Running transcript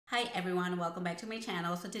Hi everyone, welcome back to my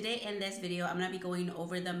channel. So today in this video, I'm going to be going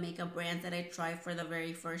over the makeup brands that I tried for the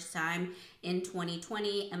very first time in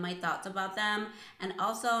 2020 and my thoughts about them. And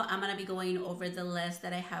also I'm going to be going over the list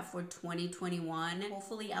that I have for 2021.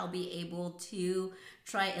 Hopefully I'll be able to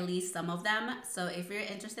try at least some of them. So if you're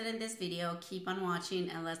interested in this video, keep on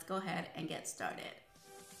watching and let's go ahead and get started.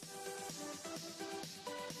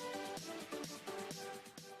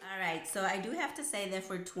 Alright, so I do have to say that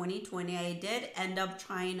for 2020, I did end up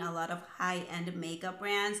trying a lot of high-end makeup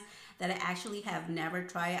brands that I actually have never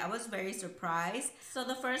tried. I was very surprised. So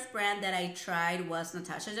the first brand that I tried was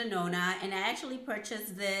Natasha Denona, and I actually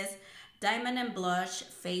purchased this Diamond and Blush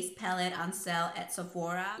face palette on sale at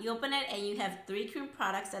Sephora. You open it and you have 3 cream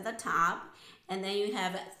products at the top, and then you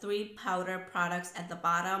have 3 powder products at the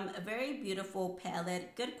bottom. A very beautiful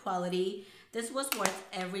palette, good quality. This was worth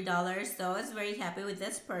every dollar, so I was very happy with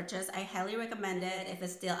this purchase. I highly recommend it if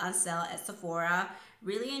it's still on sale at Sephora.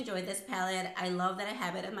 Really enjoyed this palette. I love that I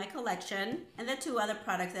have it in my collection. And the 2 other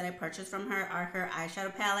products that I purchased from her are her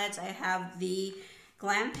eyeshadow palettes. I have the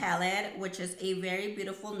Glam palette, which is a very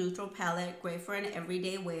beautiful neutral palette, great for an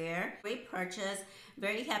everyday wear. Great purchase,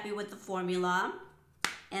 very happy with the formula.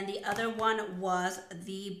 And the other one was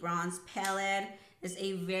the bronze palette. It's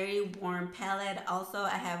a very warm palette. Also, I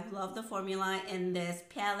have loved the formula in this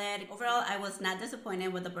palette. Overall, I was not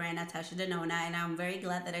disappointed with the brand Natasha Denona, and I'm very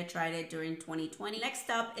glad that I tried it during 2020. Next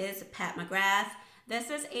up is Pat McGrath.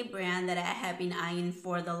 This is a brand that I have been eyeing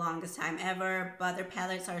for the longest time ever, but their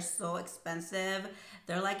palettes are so expensive.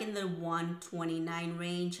 They're like in the $129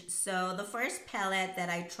 range. So the first palette that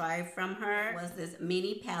I tried from her was this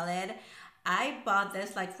mini palette. I bought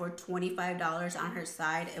this like for $25 on her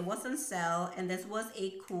site. It was on sale, and this was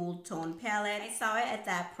a cool tone palette. I saw it at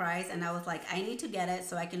that price and I was like, I need to get it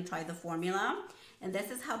so I can try the formula. And this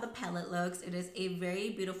is how the palette looks. It is a very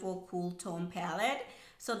beautiful cool tone palette.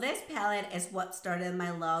 So this palette is what started my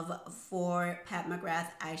love for Pat McGrath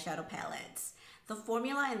eyeshadow palettes. The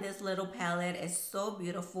formula in this little palette is so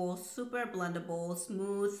beautiful, super blendable,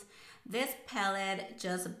 smooth. This palette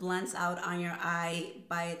just blends out on your eye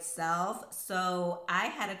by itself. So I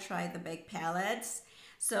had to try the big palettes.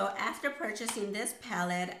 So after purchasing this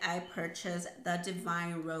palette, I purchased the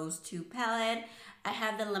Divine Rose 2 palette. I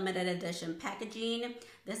have the limited edition packaging.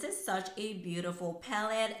 This is such a beautiful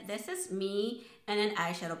palette. This is me and an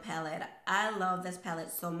eyeshadow palette. I love this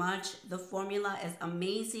palette so much. The formula is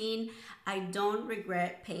amazing. I don't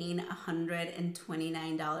regret paying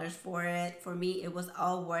 $129 for it. For me, it was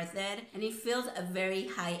all worth it. And it feels very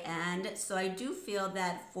high-end. So I do feel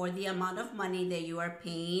that for the amount of money that you are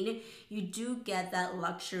paying, you do get that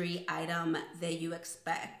luxury item that you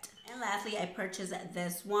expect. And lastly, I purchased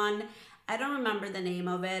this one. I don't remember the name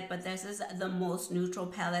of it, but this is the most neutral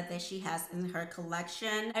palette that she has in her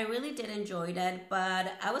collection. I really did enjoy it,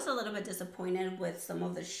 but I was a little bit disappointed with some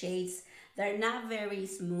of the shades. They're not very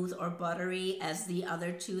smooth or buttery as the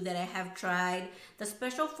other 2 that I have tried. The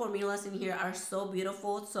special formulas in here are so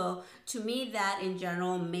beautiful, so to me that in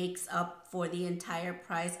general makes up for the entire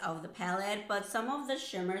price of the palette. But some of the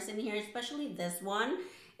shimmers in here, especially this one,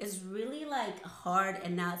 is really like hard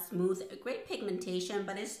and not smooth. Great pigmentation,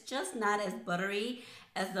 but it's just not as buttery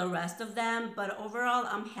as the rest of them. But overall,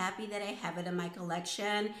 I'm happy that I have it in my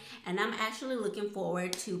collection, and I'm actually looking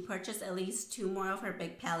forward to purchase at least 2 more of her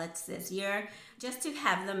big palettes this year just to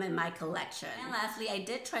have them in my collection. And lastly, I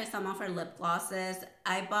did try some of her lip glosses.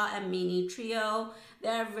 I bought a mini trio.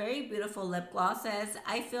 They're very beautiful lip glosses.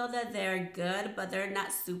 I feel that they're good, but they're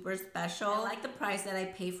not super special. I like the price that I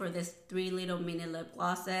pay for this 3 little mini lip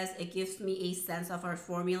glosses. It gives me a sense of our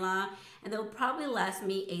formula, and they'll probably last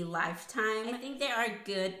me a lifetime. I think they are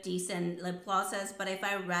good, decent lip glosses, but if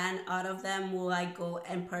I ran out of them, will I go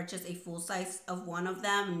and purchase a full size of one of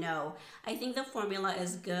them? No. I think the formula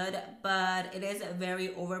is good, but it is very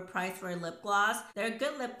overpriced for a lip gloss. They're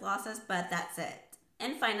good lip glosses, but that's it.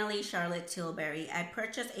 And finally, Charlotte Tilbury. I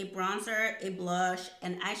purchased a bronzer, a blush,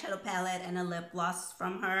 an eyeshadow palette, and a lip gloss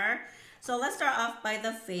from her. So let's start off by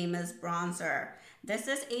the famous bronzer. This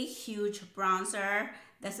is a huge bronzer.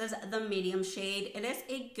 This is the medium shade. It is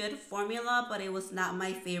a good formula, but it was not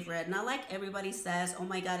my favorite. Not like everybody says, oh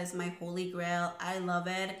my god, it's my holy grail. I love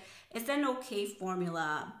it. It's an okay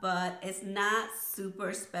formula, but it's not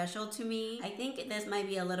super special to me. I think this might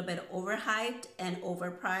be a little bit overhyped and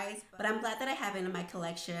overpriced, but I'm glad that I have it in my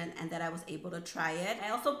collection and that I was able to try it.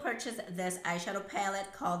 I also purchased this eyeshadow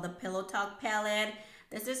palette called the Pillow Talk palette.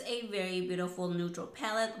 This is a very beautiful neutral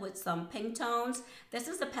palette with some pink tones. This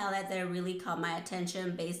is the palette that really caught my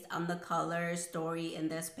attention based on the color story in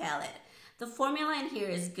this palette. The formula in here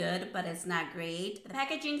is good, but it's not great. The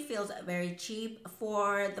packaging feels very cheap.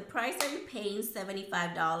 For the price that you're paying, $75,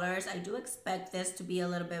 I do expect this to be a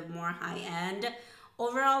little bit more high-end.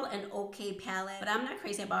 Overall, an okay palette, but I'm not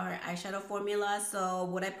crazy about her eyeshadow formula. So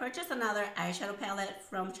would I purchase another eyeshadow palette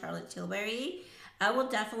from Charlotte Tilbury? I will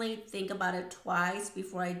definitely think about it twice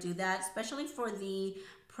before I do that, especially for the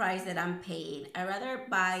price that I'm paying. I'd rather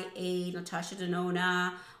buy a Natasha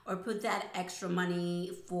Denona or put that extra money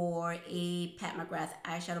for a Pat McGrath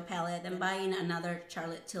eyeshadow palette than buying another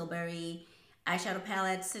Charlotte Tilbury eyeshadow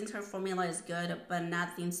palette, since her formula is good but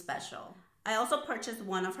nothing special. I also purchased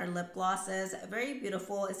one of her lip glosses, very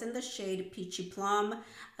beautiful. It's in the shade Peachy Plum.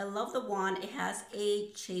 I love the one. It has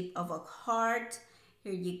a shape of a heart.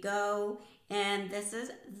 Here you go. And this is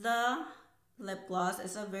the lip gloss.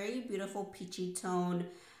 It's a very beautiful peachy tone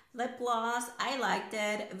lip gloss. I liked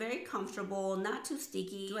it. Very comfortable, not too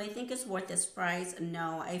sticky. Do I think it's worth this price?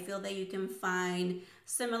 No. I feel that you can find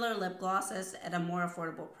similar lip glosses at a more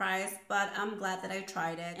affordable price, but I'm glad that I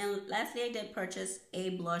tried it. And lastly, I did purchase a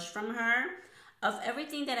blush from her. Of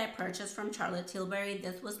everything that I purchased from Charlotte Tilbury,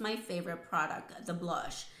 this was my favorite product, the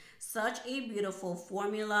blush. Such a beautiful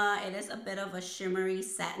formula. It is a bit of a shimmery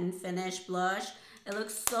satin finish blush. It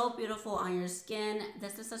looks so beautiful on your skin.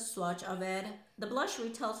 This is a swatch of it. The blush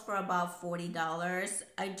retails for about $40.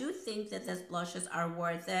 I do think that these blushes are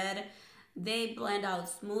worth it. They blend out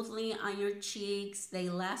smoothly on your cheeks. They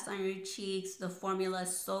last on your cheeks. The formula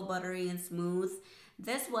is so buttery and smooth.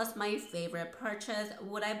 This was my favorite purchase.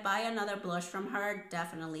 Would I buy another blush from her?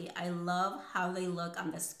 Definitely. I love how they look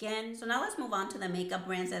on the skin. So now let's move on to the makeup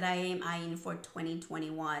brands that I am eyeing for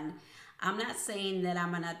 2021. I'm not saying that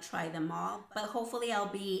I'm gonna try them all, but hopefully I'll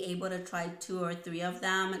be able to try 2 or 3 of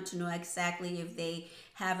them to know exactly if they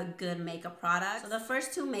have a good makeup product. So the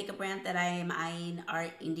first 2 makeup brands that I am eyeing are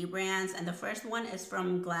indie brands, and the first one is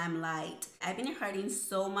from Glamlite. I've been hearing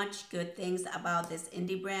so much good things about this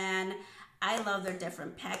indie brand. I love their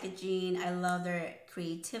different packaging. I love their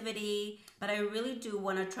creativity, but I really do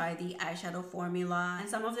want to try the eyeshadow formula and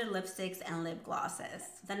some of their lipsticks and lip glosses.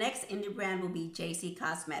 The next indie brand will be Jacy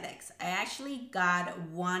Cosmetics. I actually got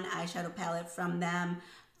one eyeshadow palette from them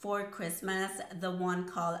for Christmas, the one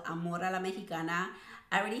called Amor a la Mexicana.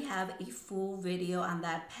 I already have a full video on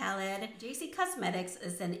that palette. Jacy Cosmetics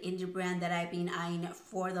is an indie brand that I've been eyeing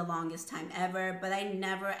for the longest time ever, but I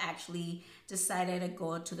never actually decided to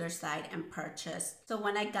go to their site and purchase. So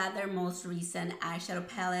when I got their most recent eyeshadow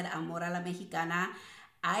palette, Amor a la Mexicana,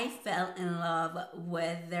 I fell in love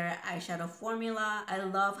with their eyeshadow formula. I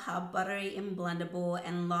love how buttery and blendable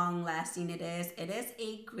and long lasting it is. It is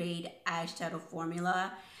a great eyeshadow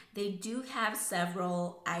formula. They do have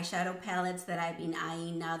several eyeshadow palettes that I've been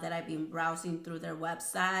eyeing now that I've been browsing through their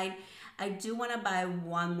website. I do want to buy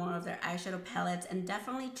one more of their eyeshadow palettes and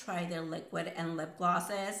definitely try their liquid and lip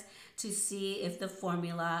glosses to see if the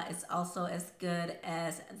formula is also as good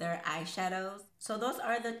as their eyeshadows. So those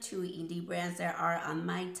are the 2 indie brands that are on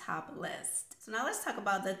my top list. So now let's talk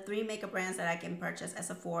about the 3 makeup brands that I can purchase at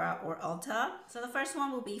Sephora or Ulta. So the first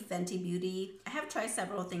one will be Fenty Beauty. I have tried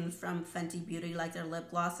several things from Fenty Beauty, like their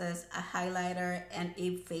lip glosses, a highlighter, and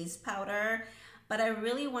a face powder. But I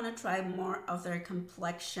really want to try more of their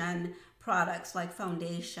complexion products like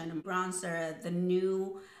foundation, bronzer, the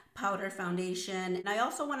new powder foundation. And I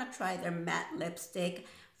also want to try their matte lipstick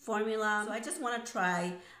formula. So I just want to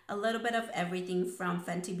try a little bit of everything from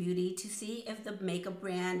Fenty Beauty to see if the makeup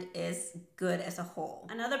brand is good as a whole.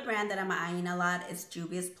 Another brand that I'm eyeing a lot is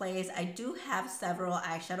JUVIA'S. I do have several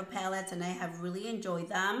eyeshadow palettes and I have really enjoyed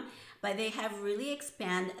them, but they have really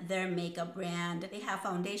expanded their makeup brand. They have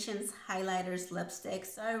foundations, highlighters, lipsticks.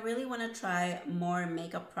 So I really want to try more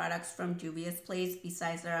makeup products from JUVIA'S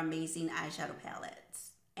besides their amazing eyeshadow palettes.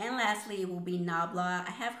 And lastly, it will be Nabla. I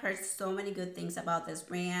have heard so many good things about this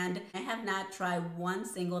brand. I have not tried one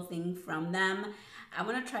single thing from them. I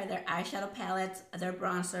want to try their eyeshadow palettes, their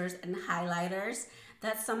bronzers, and highlighters.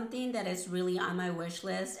 That's something that is really on my wish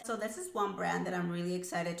list. So this is one brand that I'm really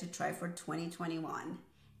excited to try for 2021.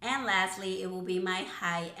 And lastly, it will be my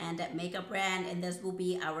high-end makeup brand, and this will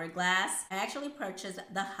be Hourglass. I actually purchased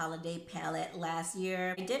the holiday palette last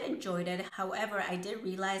year. I did enjoy it. However, I did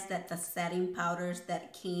realize that the setting powders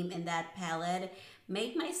that came in that palette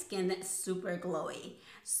made my skin super glowy.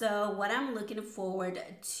 So what I'm looking forward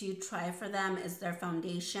to try for them is their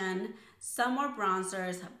foundation, some more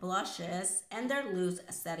bronzers, blushes, and their loose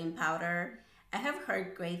setting powder. I have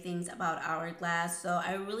heard great things about Hourglass, so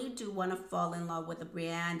I really do want to fall in love with the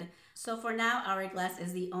brand. So for now, Hourglass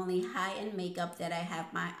is the only high-end makeup that I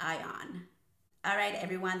have my eye on. Alright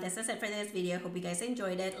everyone, this is it for this video. Hope you guys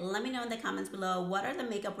enjoyed it. Let me know in the comments below what are the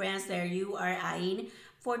makeup brands that you are eyeing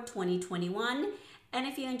for 2021. And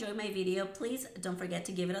if you enjoyed my video, please don't forget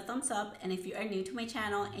to give it a thumbs up. And if you are new to my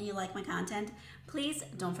channel and you like my content, please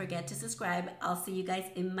don't forget to subscribe. I'll see you guys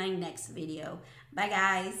in my next video. Bye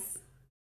guys.